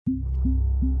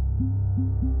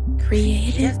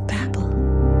Creative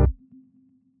Babble.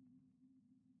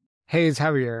 Hey, it's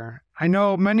Javier. I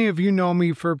know many of you know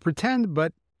me for Pretend,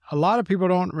 but a lot of people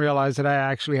don't realize that I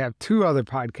actually have two other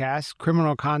podcasts,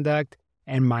 Criminal Conduct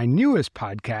and my newest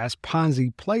podcast,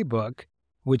 Ponzi Playbook,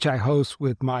 which I host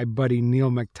with my buddy Neil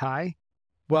McTighe.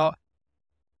 Well,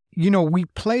 we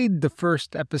played the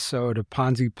first episode of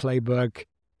Ponzi Playbook.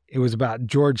 It was about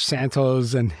George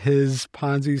Santos and his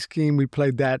Ponzi scheme. We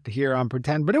played that here on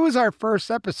Pretend, but it was our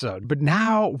first episode. But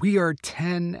now we are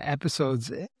 10 episodes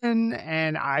in,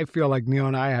 and I feel like Neil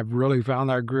and I have really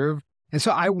found our groove. And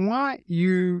so I want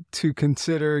you to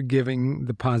consider giving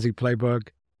the Ponzi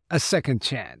Playbook a second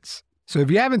chance. So if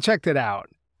you haven't checked it out,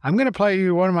 I'm going to play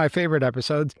you one of my favorite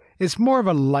episodes. It's more of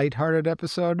a lighthearted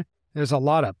episode. There's a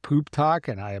lot of poop talk,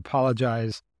 and I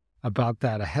apologize about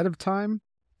that ahead of time.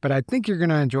 But I think you're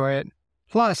going to enjoy it.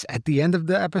 Plus, at the end of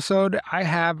the episode, I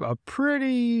have a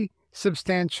pretty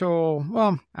substantial,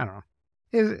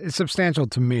 it's substantial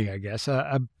to me, I guess,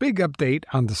 a big update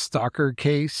on the Stalker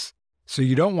case. So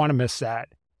you don't want to miss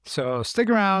that. So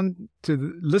stick around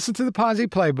to listen to the Ponzi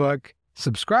Playbook,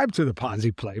 subscribe to the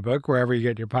Ponzi Playbook, wherever you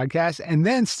get your podcast, and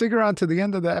then stick around to the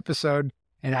end of the episode,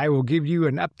 and I will give you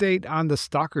an update on the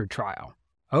Stalker trial.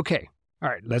 Okay. All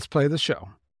right, let's play the show.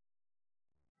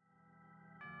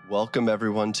 Welcome,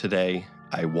 everyone. Today,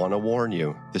 I want to warn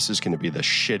you, this is going to be the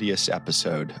shittiest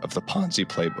episode of the Ponzi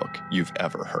Playbook you've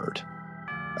ever heard.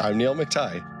 I'm Neil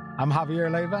McTighe. I'm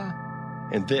Javier Leiva.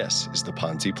 And this is the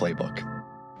Ponzi Playbook.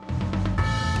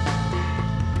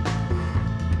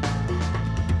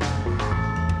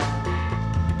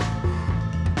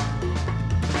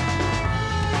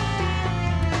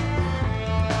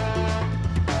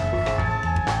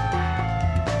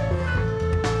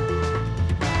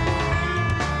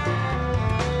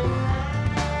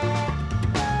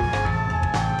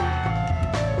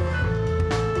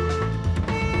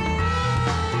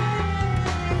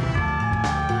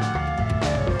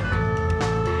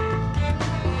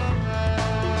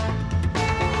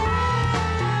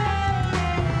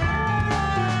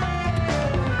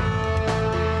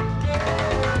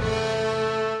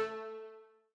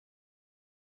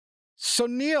 So,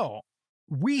 Neil,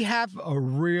 we have a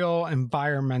real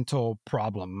environmental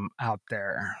problem out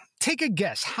there. Take a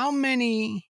guess. How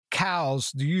many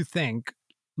cows do you think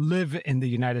live in the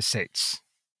United States?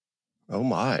 Oh,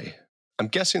 my. I'm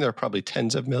guessing there are probably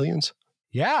tens of millions.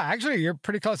 Yeah, actually, you're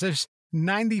pretty close. There's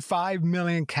 95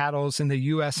 million cattle in the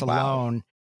U.S. alone. Wow.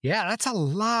 Yeah, that's a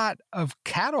lot of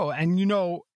cattle. And,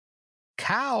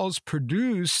 cows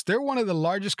they're one of the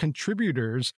largest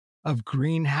contributors of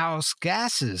greenhouse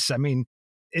gases. I mean,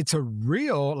 it's a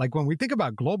real, when we think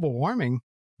about global warming,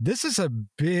 this is a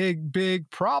big,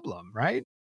 big problem, right?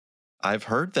 I've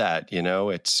heard that,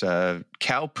 it's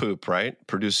cow poop, right?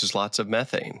 Produces lots of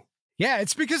methane. Yeah,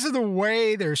 it's because of the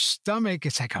way their stomach,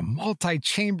 it's like a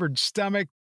multi-chambered stomach,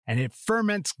 and it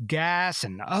ferments gas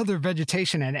and other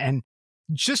vegetation. And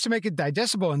just to make it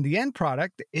digestible, and the end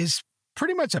product is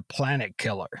pretty much a planet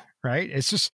killer, right?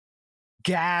 It's just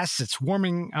gas, it's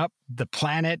warming up the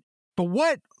planet. But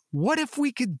what if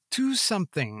we could do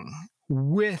something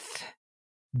with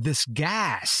this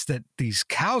gas that these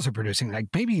cows are producing?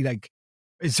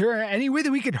 Is there any way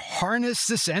that we could harness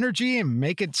this energy and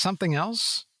make it something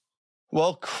else?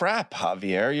 Well, crap,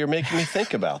 Javier, you're making me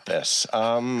think about this.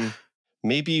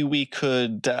 Maybe we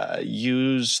could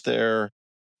use their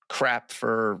crap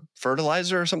for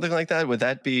fertilizer or something like that. Would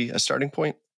that be a starting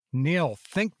point? Neil,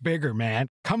 think bigger, man.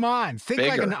 Come on, think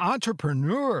bigger. Like an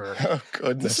entrepreneur. Oh,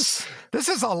 goodness. This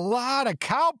is a lot of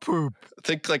cow poop.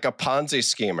 Think like a Ponzi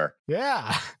schemer.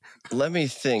 Yeah. Let me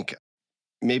think.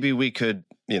 Maybe we could,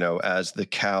 as the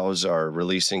cows are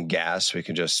releasing gas, we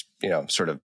could just, sort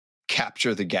of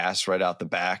capture the gas right out the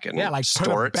back and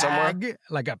store it somewhere.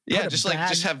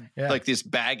 Just have this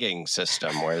bagging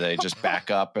system where they just back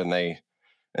up and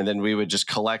then we would just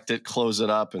collect it, close it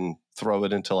up, and throw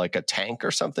it into a tank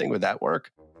or something. Would that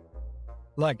work?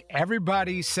 Look,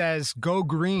 everybody says go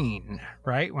green,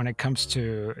 right? When it comes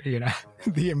to,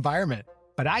 the environment.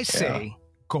 But I say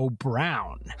go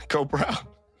brown. Go brown.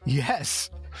 Yes.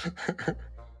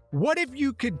 What if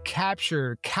you could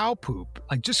capture cow poop,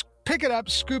 just pick it up,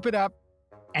 scoop it up,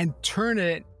 and turn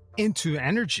it into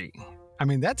energy? I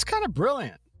mean, that's kind of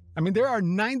brilliant. I mean, there are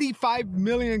 95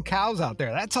 million cows out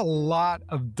there. That's a lot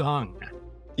of dung.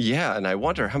 Yeah, and I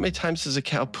wonder, how many times does a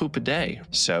cow poop a day?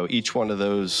 So each one of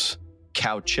those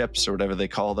cow chips, or whatever they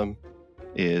call them,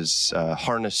 is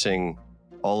harnessing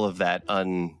all of that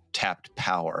untapped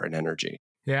power and energy.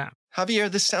 Yeah.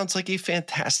 Javier, this sounds like a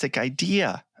fantastic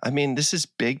idea. I mean, this is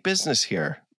big business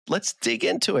here. Let's dig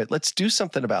into it. Let's do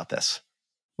something about this.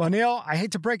 Well, Neil, I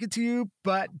hate to break it to you,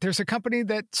 but there's a company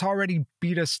that's already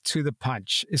beat us to the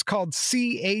punch. It's called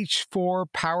CH4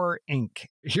 Power Inc.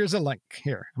 Here's a link.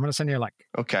 Here, I'm going to send you a link.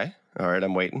 Okay. All right.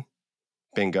 I'm waiting.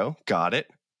 Bingo. Got it.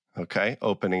 Okay.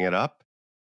 Opening it up.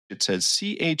 It says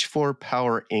CH4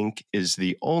 Power Inc. is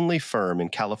the only firm in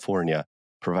California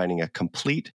providing a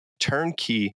complete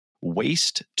turnkey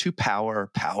waste to power,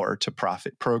 power to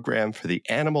profit program for the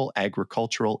animal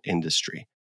agricultural industry.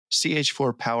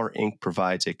 CH4 Power Inc.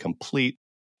 provides a complete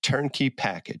turnkey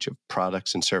package of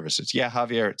products and services. Yeah,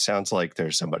 Javier, it sounds like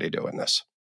there's somebody doing this.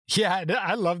 Yeah,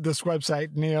 I love this website,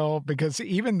 Neil, because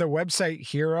even the website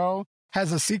hero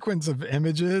has a sequence of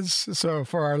images. So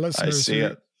for our listeners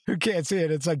who can't see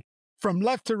it, it's like from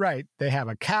left to right, they have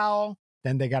a cow,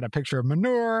 then they got a picture of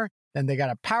manure, then they got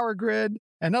a power grid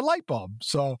and a light bulb.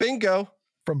 So bingo.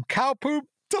 From cow poop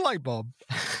to light bulb.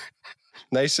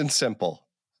 Nice and simple.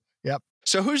 Yep.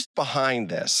 So who's behind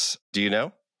this? Do you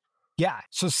know? Yeah.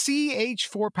 So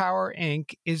CH4 Power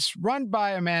Inc. is run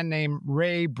by a man named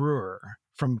Ray Brewer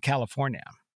from California.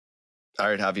 All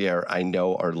right, Javier, I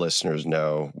know our listeners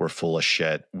know we're full of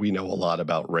shit. We know a lot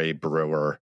about Ray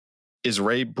Brewer. Is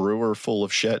Ray Brewer full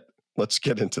of shit? Let's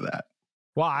get into that.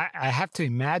 Well, I have to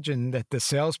imagine that the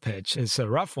sales pitch is a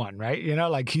rough one, right? You know,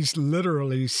 like he's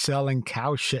literally selling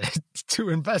cow shit to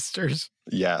investors.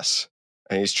 Yes.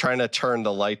 And he's trying to turn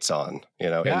the lights on,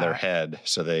 in their head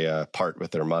so they part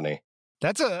with their money.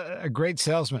 That's a great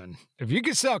salesman. If you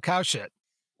can sell cow shit,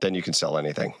 then you can sell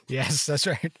anything. Yes, that's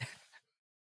right.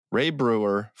 Ray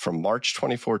Brewer, from March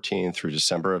 2014 through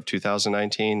December of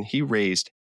 2019, he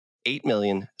raised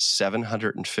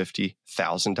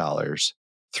 $8,750,000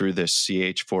 through this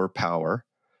CH4 Power,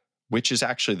 which is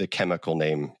actually the chemical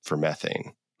name for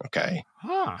methane. Okay.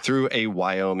 Through a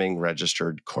Wyoming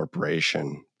registered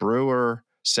corporation. Brewer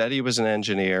said he was an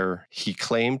engineer. He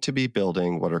claimed to be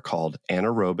building what are called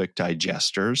anaerobic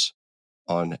digesters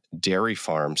on dairy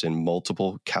farms in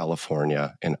multiple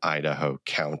California and Idaho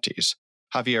counties.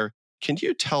 Javier, can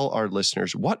you tell our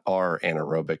listeners what are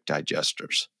anaerobic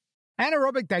digesters?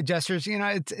 Anaerobic digesters,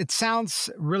 it sounds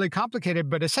really complicated,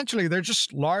 but essentially they're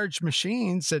just large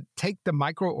machines that take the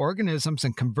microorganisms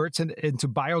and converts it into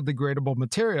biodegradable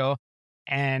material.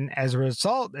 And as a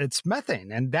result, it's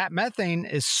methane. And that methane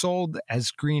is sold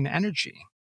as green energy.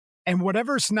 And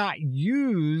whatever's not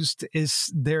used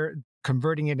is they're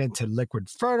converting it into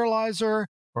liquid fertilizer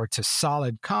or to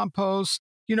solid compost,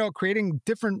 creating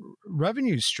different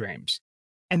revenue streams.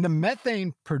 And the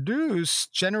methane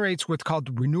produced generates what's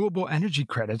called renewable energy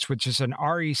credits, which is an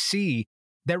REC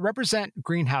that represent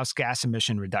greenhouse gas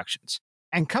emission reductions.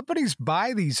 And companies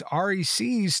buy these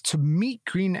RECs to meet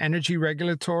green energy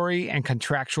regulatory and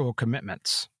contractual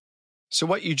commitments. So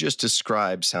what you just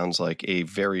described sounds like a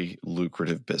very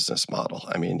lucrative business model.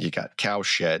 I mean, you got cow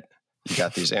shit, you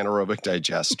got these anaerobic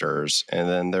digesters, and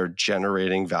then they're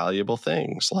generating valuable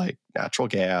things like natural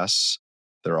gas.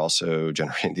 They're also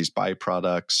generating these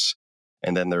byproducts.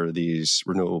 And then there are these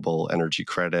renewable energy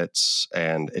credits.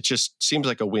 And it just seems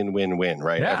like a win-win-win,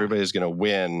 right? Yeah. Everybody's going to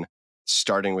win,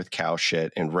 starting with cow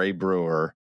shit. And Ray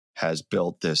Brewer has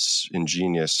built this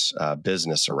ingenious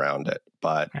business around it.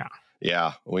 But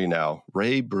yeah, we know.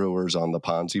 Ray Brewer's on the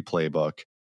Ponzi playbook,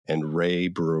 and Ray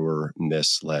Brewer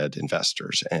misled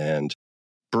investors. And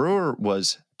Brewer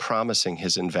was promising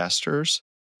his investors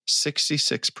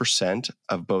 66%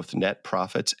 of both net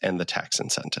profits and the tax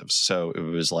incentives. So it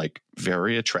was like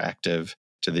very attractive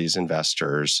to these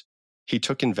investors. He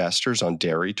took investors on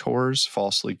dairy tours,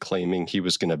 falsely claiming he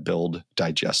was going to build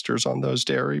digesters on those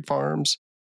dairy farms.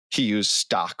 He used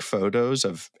stock photos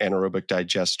of anaerobic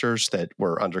digesters that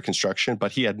were under construction,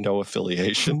 but he had no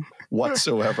affiliation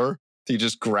whatsoever. He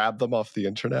just grabbed them off the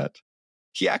internet.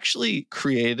 He actually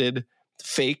created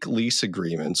fake lease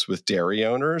agreements with dairy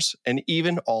owners and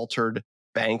even altered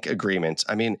bank agreements.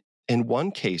 I mean, in one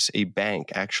case, a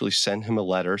bank actually sent him a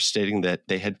letter stating that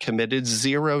they had committed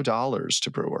 $0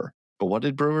 to Brewer. But what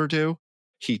did Brewer do?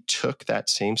 He took that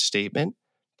same statement,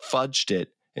 fudged it,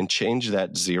 and changed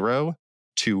that zero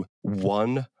to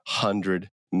 100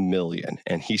 million.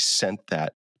 And he sent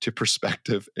that to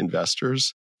prospective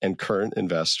investors and current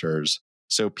investors.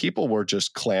 So people were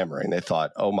just clamoring. They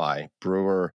thought, oh my,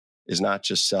 Brewer is not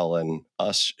just selling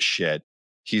us shit,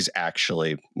 he's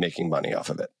actually making money off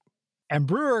of it. And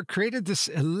Brewer created this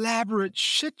elaborate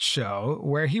shit show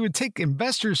where he would take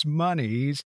investors'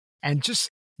 monies and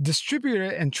just distribute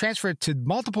it and transfer it to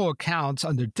multiple accounts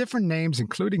under different names,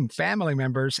 including family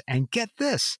members. And get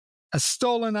this, a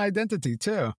stolen identity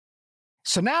too.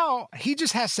 So now he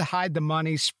just has to hide the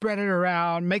money, spread it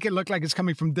around, make it look like it's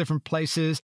coming from different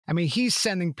places. I mean, he's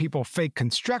sending people fake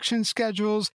construction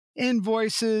schedules,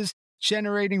 invoices,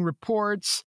 generating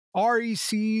reports,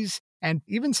 RECs, and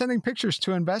even sending pictures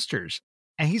to investors.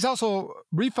 And he's also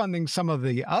refunding some of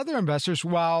the other investors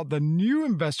while the new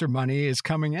investor money is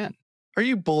coming in. Are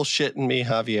you bullshitting me,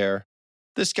 Javier?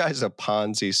 This guy's a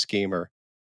Ponzi schemer.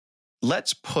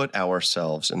 Let's put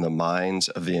ourselves in the minds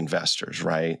of the investors,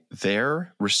 right?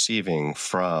 They're receiving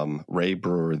from Ray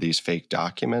Brewer these fake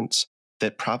documents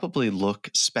that probably look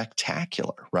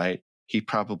spectacular, right? He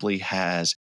probably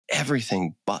has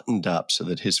everything buttoned up so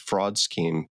that his fraud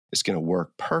scheme is going to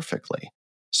work perfectly.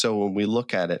 So when we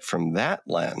look at it from that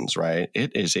lens, right,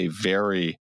 it is a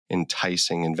very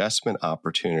enticing investment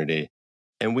opportunity.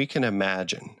 And we can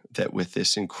imagine that with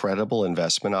this incredible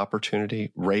investment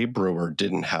opportunity, Ray Brewer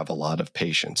didn't have a lot of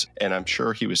patience. And I'm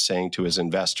sure he was saying to his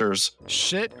investors,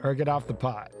 shit or get off the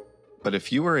pot. But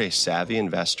if you were a savvy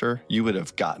investor, you would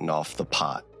have gotten off the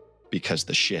pot because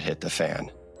the shit hit the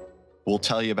fan. We'll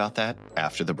tell you about that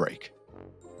after the break.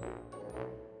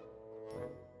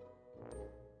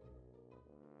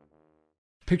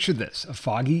 Picture this, a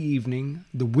foggy evening,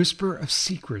 the whisper of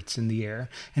secrets in the air,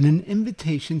 and an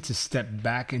invitation to step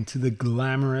back into the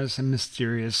glamorous and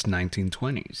mysterious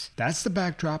 1920s. That's the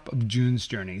backdrop of June's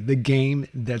Journey, the game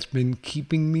that's been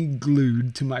keeping me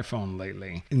glued to my phone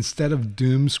lately. Instead of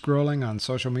doom scrolling on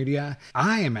social media,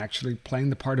 I am actually playing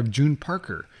the part of June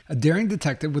Parker, a daring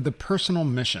detective with a personal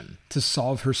mission to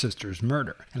solve her sister's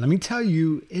murder. And let me tell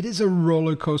you, it is a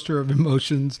roller coaster of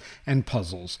emotions and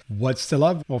puzzles. What's to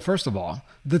love? Well, first of all,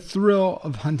 the thrill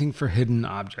of hunting for hidden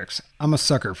objects. I'm a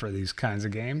sucker for these kinds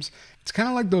of games. It's kind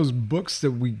of like those books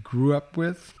that we grew up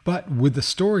with, but with a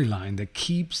storyline that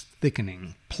keeps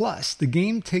thickening. Plus, the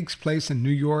game takes place in New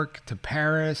York to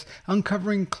Paris,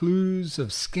 uncovering clues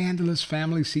of scandalous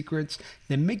family secrets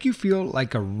that make you feel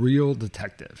like a real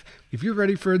detective. If you're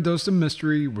ready for a dose of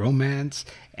mystery, romance,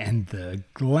 and the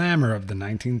glamour of the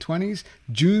 1920s,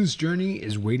 June's Journey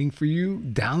is waiting for you.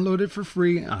 Download it for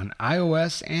free on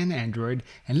iOS and Android,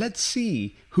 and let's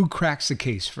see who cracks the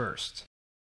case first.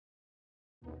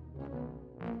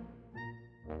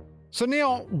 So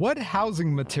Neil, what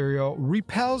housing material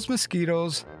repels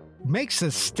mosquitoes, makes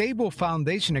a stable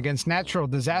foundation against natural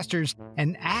disasters,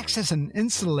 and acts as an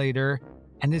insulator,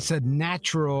 and it's a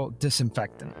natural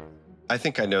disinfectant? I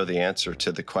think I know the answer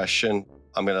to the question.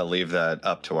 I'm going to leave that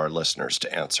up to our listeners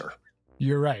to answer.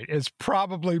 You're right. It's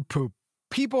probably poop.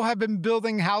 People have been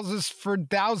building houses for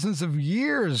thousands of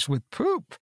years with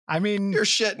poop. I mean... You're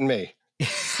shitting me.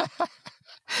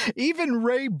 Even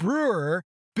Ray Brewer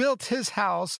built his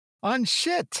house on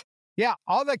shit. Yeah,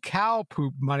 all the cow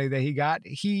poop money that he got,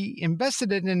 he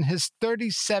invested it in his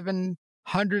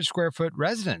 3,700 square foot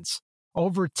residence,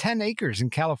 over 10 acres in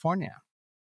California.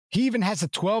 He even has a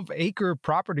 12-acre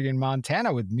property in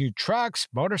Montana with new trucks,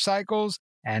 motorcycles,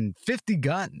 and 50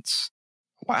 guns.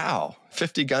 Wow,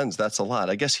 50 guns, that's a lot.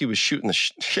 I guess he was shooting the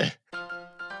shit.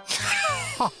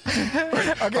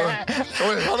 Okay,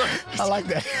 hold on. I like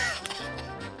that.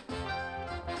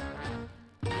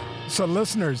 So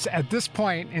listeners, at this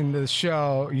point in the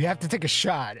show, you have to take a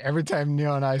shot every time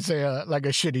Neil and I say a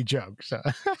shitty joke. So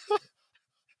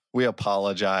we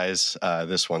apologize.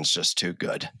 This one's just too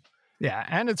good. Yeah,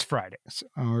 and it's Friday. So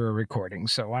we're recording,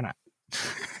 so why not?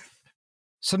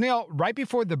 So Neil, right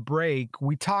before the break,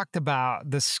 we talked about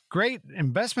this great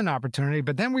investment opportunity,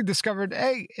 but then we discovered,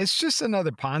 hey, it's just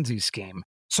another Ponzi scheme.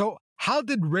 So how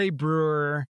did Ray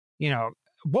Brewer,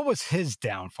 what was his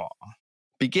downfall?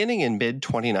 Beginning in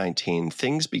mid-2019,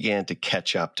 things began to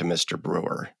catch up to Mr.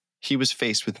 Brewer. He was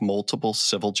faced with multiple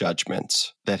civil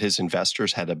judgments that his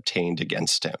investors had obtained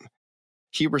against him.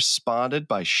 He responded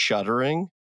by shuttering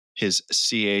his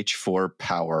CH4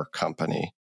 Power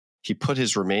company. He put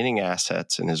his remaining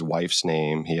assets in his wife's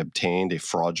name. He obtained a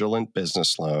fraudulent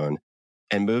business loan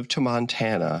and moved to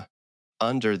Montana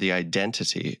under the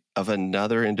identity of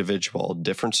another individual,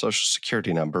 different social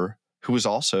security number, who was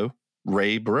also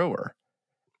Ray Brewer.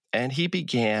 And he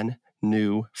began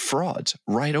new frauds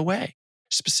right away.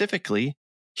 Specifically,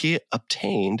 he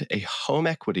obtained a home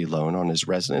equity loan on his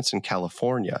residence in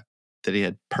California that he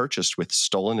had purchased with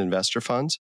stolen investor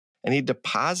funds, and he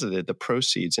deposited the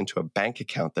proceeds into a bank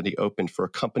account that he opened for a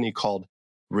company called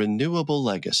Renewable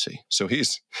Legacy. So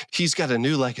he's got a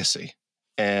new legacy,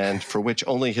 and for which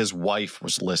only his wife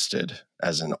was listed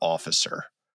as an officer.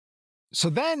 So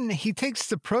then he takes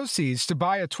the proceeds to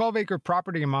buy a 12-acre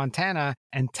property in Montana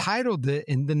and titled it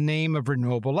in the name of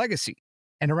Renewable Legacy.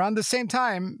 And around the same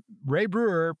time, Ray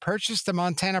Brewer purchased the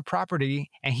Montana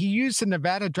property, and he used the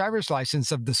Nevada driver's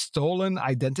license of the stolen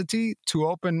identity to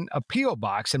open a P.O.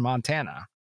 box in Montana.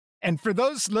 And for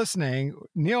those listening,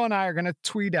 Neil and I are going to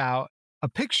tweet out a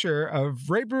picture of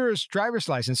Ray Brewer's driver's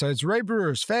license. So it's Ray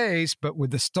Brewer's face, but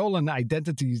with the stolen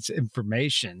identities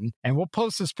information. And we'll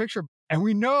post this picture. And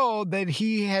we know that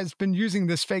he has been using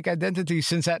this fake identity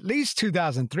since at least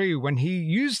 2003 when he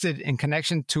used it in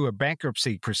connection to a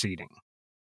bankruptcy proceeding.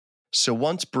 So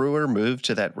once Brewer moved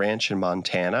to that ranch in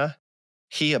Montana,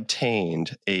 he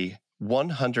obtained a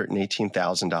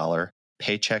 $118,000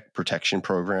 Paycheck Protection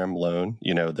Program loan.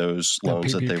 You know, those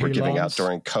loans that they were giving out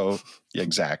during COVID.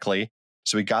 Exactly.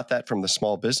 So he got that from the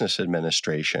Small Business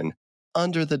Administration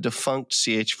under the defunct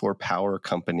CH4 Power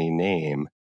Company name.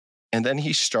 And then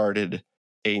he started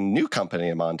a new company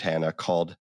in Montana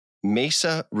called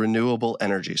Mesa Renewable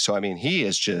Energy. So, I mean, he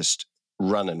is just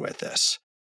running with this.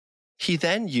 He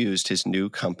then used his new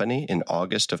company in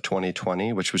August of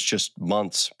 2020, which was just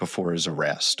months before his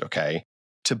arrest, okay,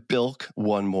 to bilk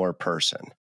one more person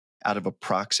out of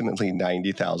approximately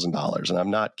 $90,000. And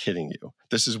I'm not kidding you.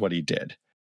 This is what he did.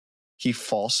 He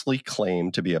falsely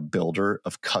claimed to be a builder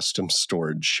of custom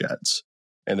storage sheds.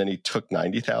 And then he took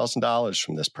 $90,000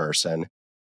 from this person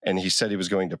and he said he was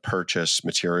going to purchase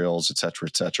materials, et cetera,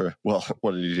 et cetera. Well,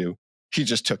 what did he do? He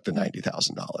just took the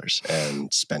 $90,000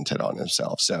 and spent it on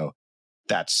himself. So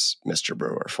that's Mr.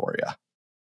 Brewer for you.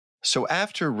 So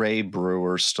after Ray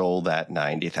Brewer stole that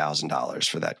 $90,000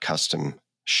 for that custom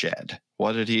shed,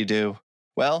 what did he do?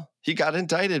 Well, he got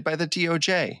indicted by the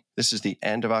DOJ. This is the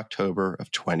end of October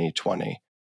of 2020.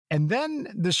 And then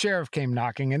the sheriff came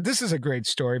knocking. And this is a great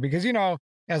story because, you know,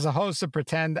 as a host of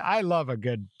Pretend, I love a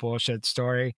good bullshit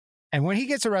story. And when he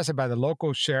gets arrested by the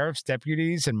local sheriff's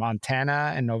deputies in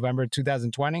Montana in November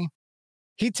 2020,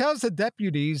 he tells the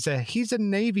deputies that he's a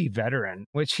Navy veteran,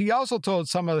 which he also told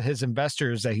some of his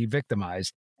investors that he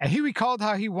victimized. And he recalled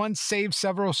how he once saved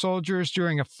several soldiers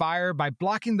during a fire by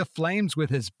blocking the flames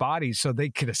with his body so they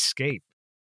could escape.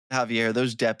 Javier,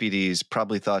 those deputies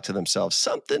probably thought to themselves,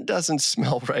 something doesn't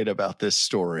smell right about this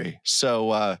story.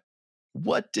 So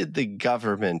what did the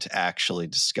government actually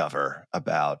discover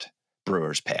about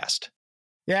Brewer's past?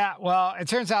 Yeah, well, it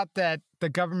turns out that the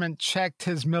government checked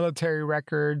his military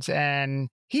records and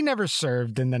he never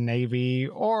served in the Navy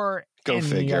or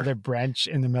any other branch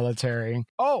in the military.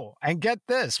 Oh, and get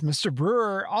this, Mr.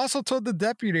 Brewer also told the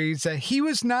deputies that he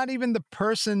was not even the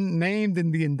person named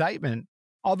in the indictment,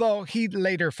 although he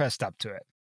later fessed up to it.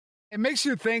 It makes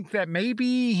you think that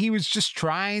maybe he was just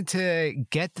trying to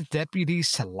get the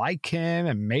deputies to like him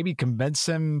and maybe convince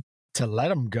them to let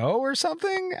him go or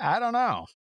something. I don't know.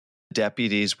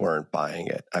 Deputies weren't buying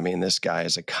it. I mean, this guy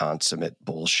is a consummate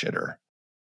bullshitter.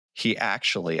 He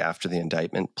actually, after the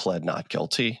indictment, pled not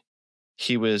guilty.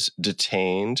 He was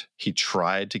detained. He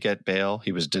tried to get bail.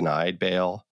 He was denied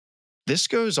bail. This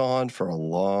goes on for a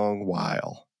long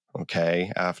while,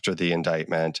 okay, after the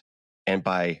indictment. And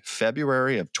by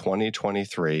February of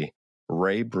 2023,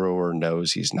 Ray Brewer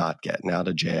knows he's not getting out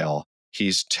of jail.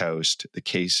 He's toast. The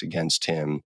case against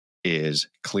him is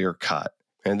clear cut.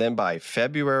 And then by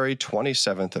February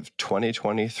 27th of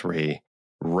 2023,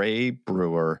 Ray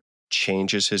Brewer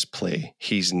changes his plea.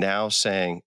 He's now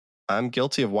saying, I'm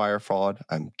guilty of wire fraud,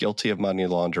 I'm guilty of money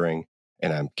laundering,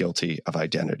 and I'm guilty of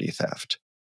identity theft.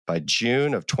 By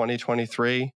June of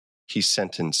 2023, he's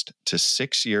sentenced to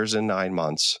 6 years and 9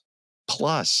 months,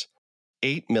 plus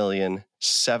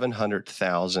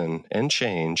 $8,700,000 and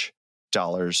change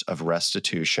dollars of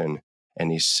restitution,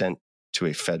 and he's sent to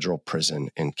a federal prison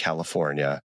in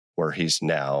California where he's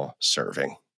now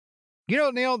serving. You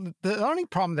know, Neil, the only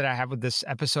problem that I have with this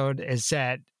episode is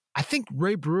that I think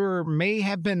Ray Brewer may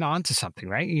have been onto something,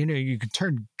 right? You know, you can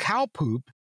turn cow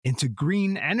poop into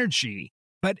green energy.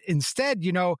 But instead,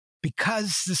 you know,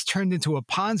 because this turned into a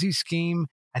Ponzi scheme,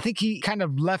 I think he kind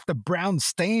of left a brown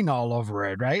stain all over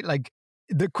it, right? Like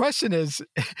the question is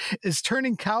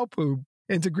turning cow poop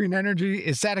into green energy,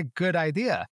 is that a good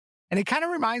idea? And it kind of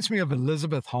reminds me of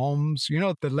Elizabeth Holmes, you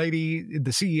know, the lady,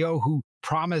 the CEO who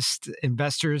promised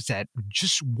investors that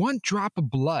just one drop of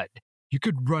blood, you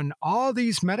could run all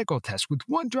these medical tests with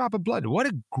one drop of blood. What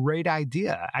a great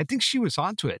idea. I think she was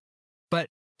onto it, but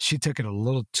she took it a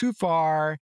little too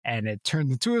far and it turned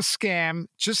into a scam,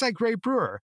 just like Ray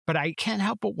Brewer. But I can't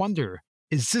help but wonder,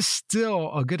 is this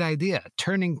still a good idea,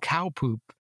 turning cow poop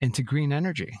into green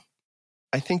energy?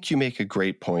 I think you make a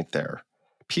great point there.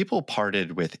 People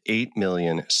parted with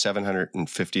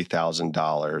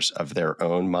 $8,750,000 of their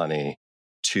own money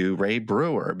to Ray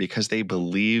Brewer because they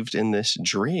believed in this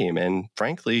dream and,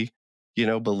 frankly, you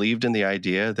know, believed in the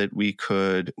idea that we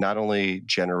could not only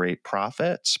generate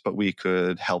profits, but we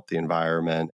could help the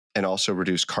environment and also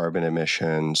reduce carbon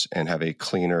emissions and have a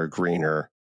cleaner, greener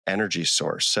energy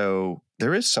source. So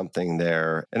there is something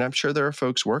there. And I'm sure there are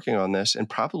folks working on this and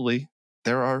probably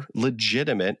there are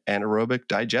legitimate anaerobic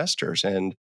digesters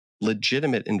and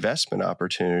legitimate investment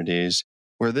opportunities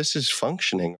where this is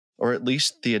functioning, or at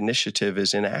least the initiative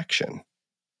is in action.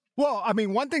 Well, I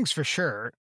mean, one thing's for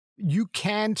sure, you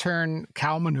can turn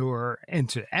cow manure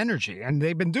into energy, and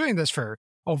they've been doing this for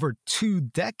over 2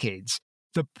 decades.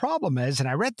 The problem is, and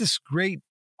I read this great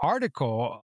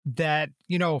article that,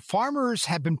 farmers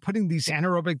have been putting these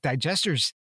anaerobic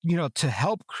digesters, to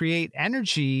help create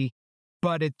energy,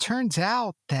 but it turns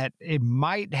out that it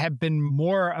might have been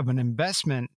more of an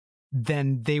investment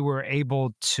than they were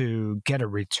able to get a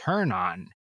return on.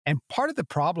 And part of the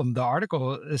problem, the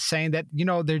article is saying that,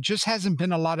 there just hasn't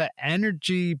been a lot of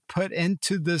energy put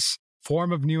into this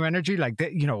form of new energy. Like,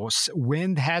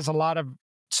 wind has a lot of,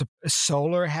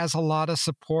 solar has a lot of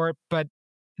support, but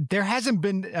there hasn't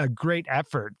been a great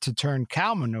effort to turn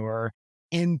cow manure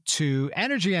into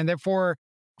energy. And therefore,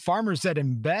 farmers that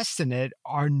invest in it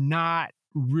are not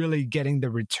really getting the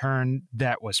return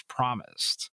that was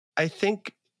promised. I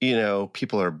think,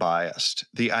 people are biased.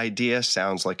 The idea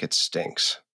sounds like it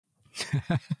stinks.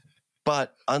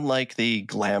 But unlike the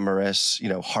glamorous,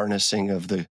 harnessing of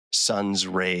the sun's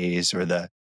rays or the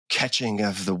catching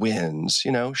of the winds,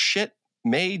 shit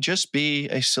may just be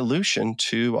a solution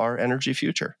to our energy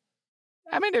future.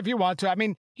 I mean, if you want to. I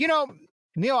mean,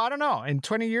 Neil, I don't know. In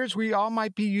 20 years, we all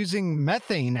might be using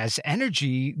methane as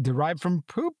energy derived from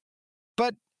poop.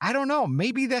 But I don't know.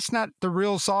 Maybe that's not the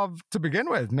real solve to begin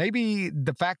with. Maybe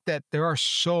the fact that there are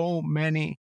so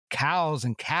many cows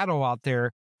and cattle out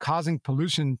there causing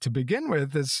pollution to begin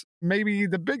with is maybe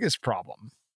the biggest problem.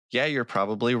 Yeah, you're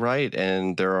probably right.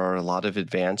 And there are a lot of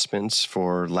advancements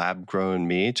for lab-grown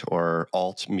meat or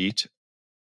alt meat.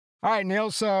 All right, Neil.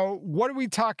 So what are we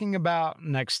talking about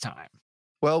next time?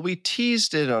 Well, we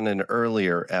teased it on an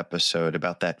earlier episode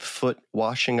about that foot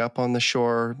washing up on the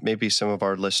shore. Maybe some of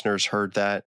our listeners heard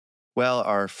that. Well,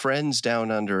 our friends down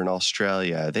under in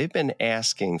Australia, they've been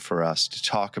asking for us to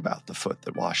talk about the foot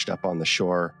that washed up on the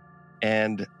shore.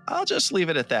 And I'll just leave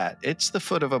it at that. It's the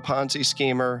foot of a Ponzi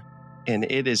schemer, and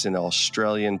it is an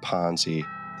Australian Ponzi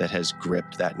that has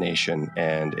gripped that nation,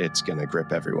 and it's going to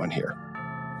grip everyone here.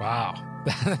 Wow.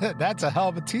 That's a hell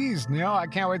of a tease, Neil. I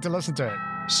can't wait to listen to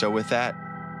it. So with that,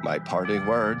 my parting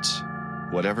words,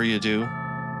 whatever you do,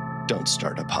 don't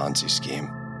start a Ponzi scheme.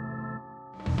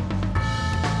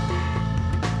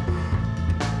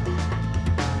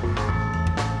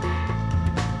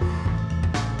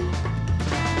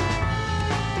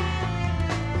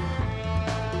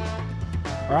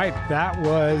 All right, that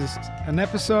was an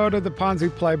episode of the Ponzi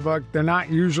Playbook. They're not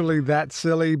usually that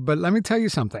silly, but let me tell you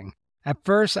something. At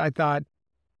first, I thought,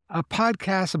 a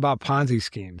podcast about Ponzi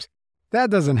schemes, that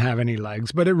doesn't have any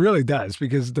legs, but it really does,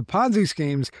 because the Ponzi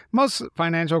schemes, most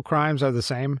financial crimes are the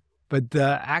same, but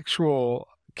the actual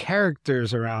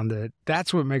characters around it,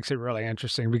 that's what makes it really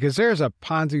interesting, because there's a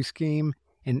Ponzi scheme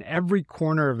in every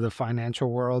corner of the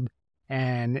financial world,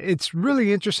 and it's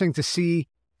really interesting to see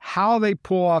how they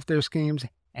pull off their schemes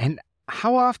and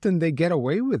how often they get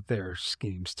away with their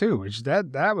schemes too, which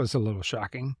that was a little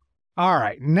shocking. All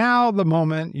right, now the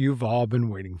moment you've all been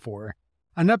waiting for,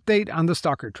 an update on the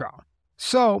Stalker trial.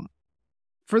 So,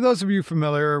 for those of you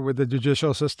familiar with the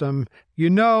judicial system, you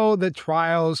know that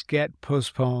trials get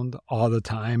postponed all the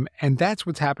time, and that's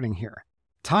what's happening here.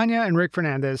 Tanya and Rick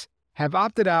Fernandez have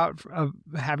opted out of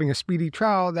having a speedy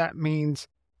trial. That means,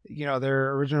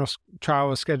 their original trial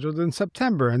was scheduled in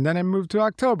September, and then it moved to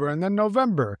October, and then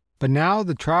November. But now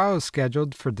the trial is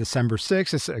scheduled for December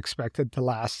 6th. It's expected to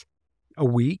last a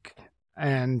week.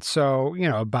 And so,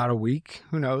 about a week,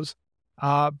 who knows?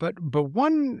 But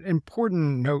one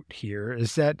important note here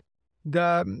is that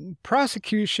the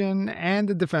prosecution and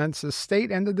the defense, the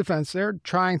state and the defense, they're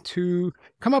trying to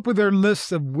come up with their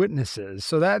list of witnesses.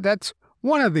 So that's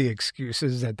one of the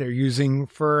excuses that they're using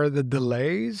for the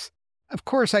delays. Of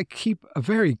course, I keep a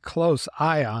very close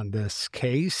eye on this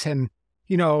case, and,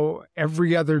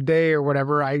 every other day or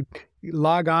whatever, I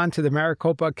log on to the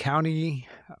Maricopa County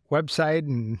website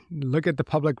and look at the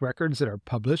public records that are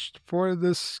published for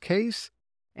this case.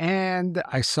 And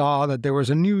I saw that there was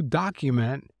a new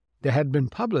document that had been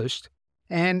published.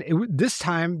 And this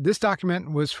time, this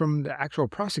document was from the actual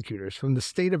prosecutors from the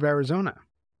state of Arizona.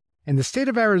 And the state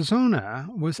of Arizona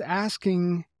was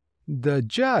asking the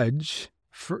judge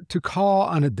to call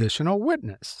an additional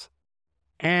witness.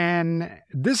 And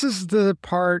this is the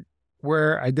part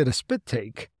where I did a spit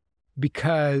take,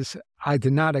 because I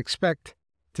did not expect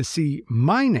to see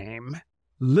my name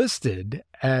listed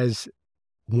as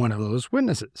one of those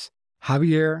witnesses.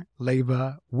 Javier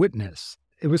Leiva, witness.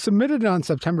 It was submitted on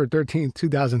September 13th,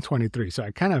 2023. So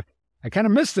I kind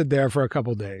of missed it there for a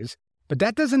couple days. But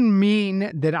that doesn't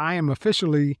mean that I am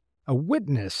officially a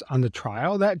witness on the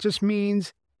trial. That just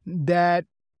means that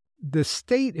the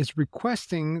state is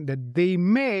requesting that they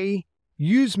may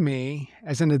use me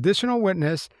as an additional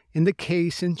witness in the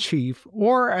case in chief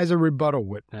or as a rebuttal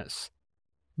witness.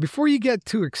 Before you get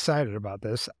too excited about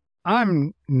this,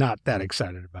 I'm not that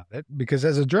excited about it because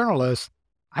as a journalist,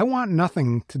 I want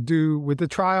nothing to do with the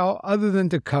trial other than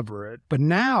to cover it. But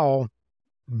now,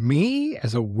 me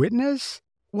as a witness?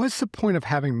 What's the point of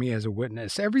having me as a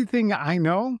witness? Everything I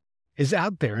know is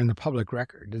out there in the public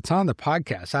record. It's on the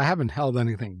podcast. I haven't held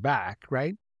anything back,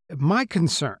 right? My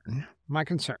concern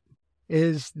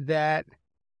is that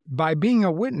by being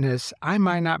a witness, I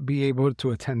might not be able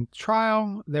to attend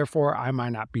trial. Therefore, I might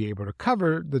not be able to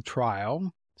cover the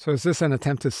trial. So is this an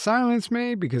attempt to silence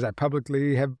me because I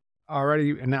publicly have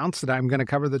already announced that I'm going to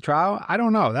cover the trial? I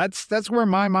don't know. That's where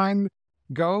my mind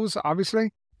goes,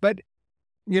 obviously. But,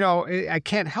 I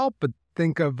can't help but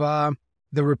think of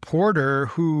the reporter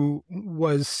who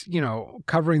was,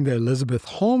 covering the Elizabeth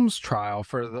Holmes trial.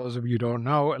 For those of you who don't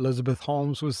know, Elizabeth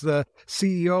Holmes was the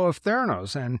CEO of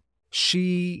Theranos, and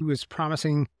she was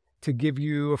promising to give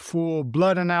you a full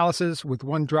blood analysis with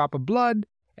one drop of blood.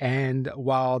 And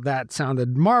while that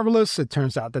sounded marvelous, it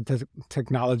turns out that the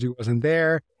technology wasn't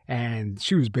there, and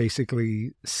she was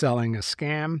basically selling a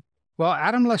scam. Well,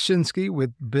 Adam Lashinsky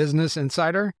with Business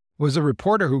Insider was a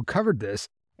reporter who covered this,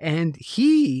 and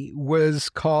he was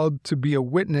called to be a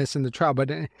witness in the trial.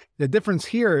 But the difference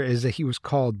here is that he was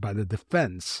called by the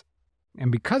defense.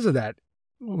 And because of that,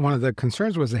 one of the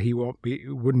concerns was that he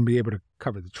wouldn't be able to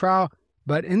cover the trial.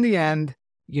 But in the end,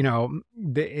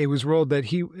 it was ruled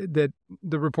that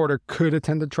the reporter could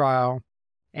attend the trial,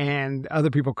 and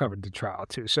other people covered the trial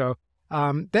too. So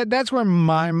that's where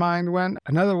my mind went.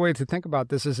 Another way to think about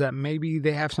this is that maybe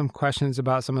they have some questions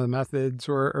about some of the methods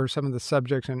or some of the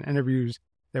subjects and interviews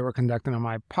they were conducting on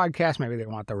my podcast. Maybe they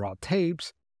want the raw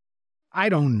tapes. I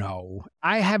don't know.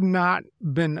 I have not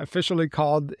been officially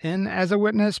called in as a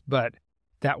witness, but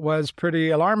that was pretty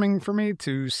alarming for me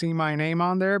to see my name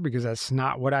on there because that's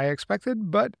not what I expected.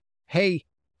 But hey,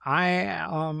 I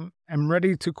am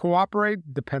ready to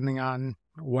cooperate depending on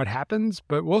what happens,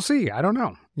 but we'll see. I don't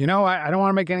know. I don't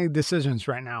want to make any decisions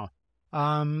right now.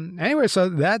 Anyway, so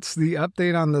that's the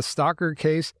update on the Stalker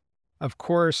case. Of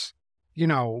course,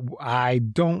 I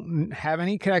don't have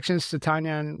any connections to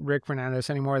Tanya and Rick Fernandez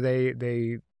anymore.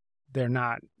 They're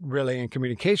not really in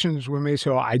communications with me,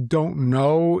 so I don't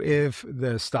know if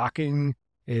the stalking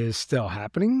is still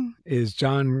happening. Is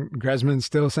John Gresman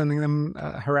still sending them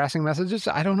harassing messages?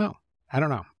 I don't know.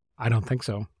 I don't think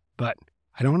so, but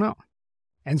I don't know.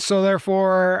 And so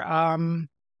therefore,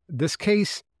 this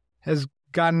case has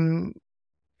gotten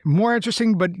more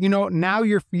interesting, but now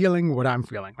you're feeling what I'm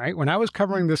feeling, right? When I was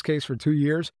covering this case for 2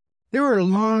 years, there were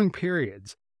long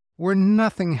periods where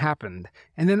nothing happened.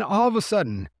 And then all of a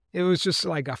sudden, it was just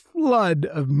like a flood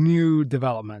of new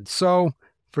developments. So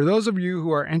for those of you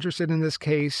who are interested in this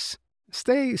case,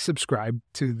 stay subscribed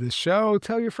to the show.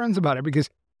 Tell your friends about it because,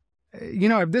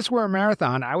 if this were a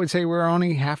marathon, I would say we're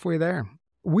only halfway there.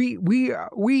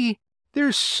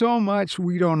 There's so much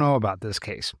we don't know about this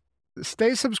case.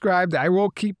 Stay subscribed. I will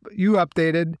keep you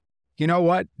updated. You know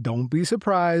what? Don't be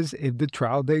surprised if the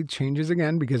trial date changes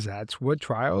again because that's what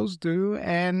trials do.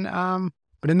 And,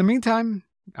 but in the meantime,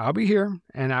 I'll be here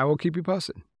and I will keep you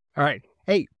posted. All right.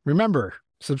 Hey, remember,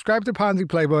 subscribe to Ponzi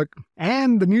Playbook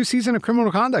and the new season of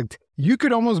Criminal Conduct. You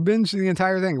could almost binge the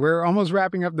entire thing. We're almost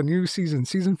wrapping up the new season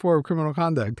 4 of Criminal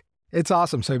Conduct. It's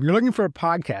awesome. So if you're looking for a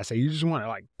podcast that you just want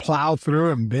to plow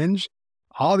through and binge,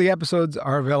 all the episodes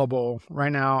are available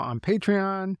right now on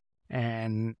Patreon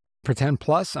and Pretend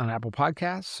Plus on Apple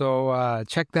Podcasts. So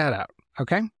check that out.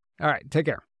 Okay? All right. Take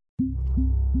care.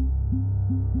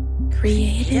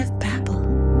 Creative Babble.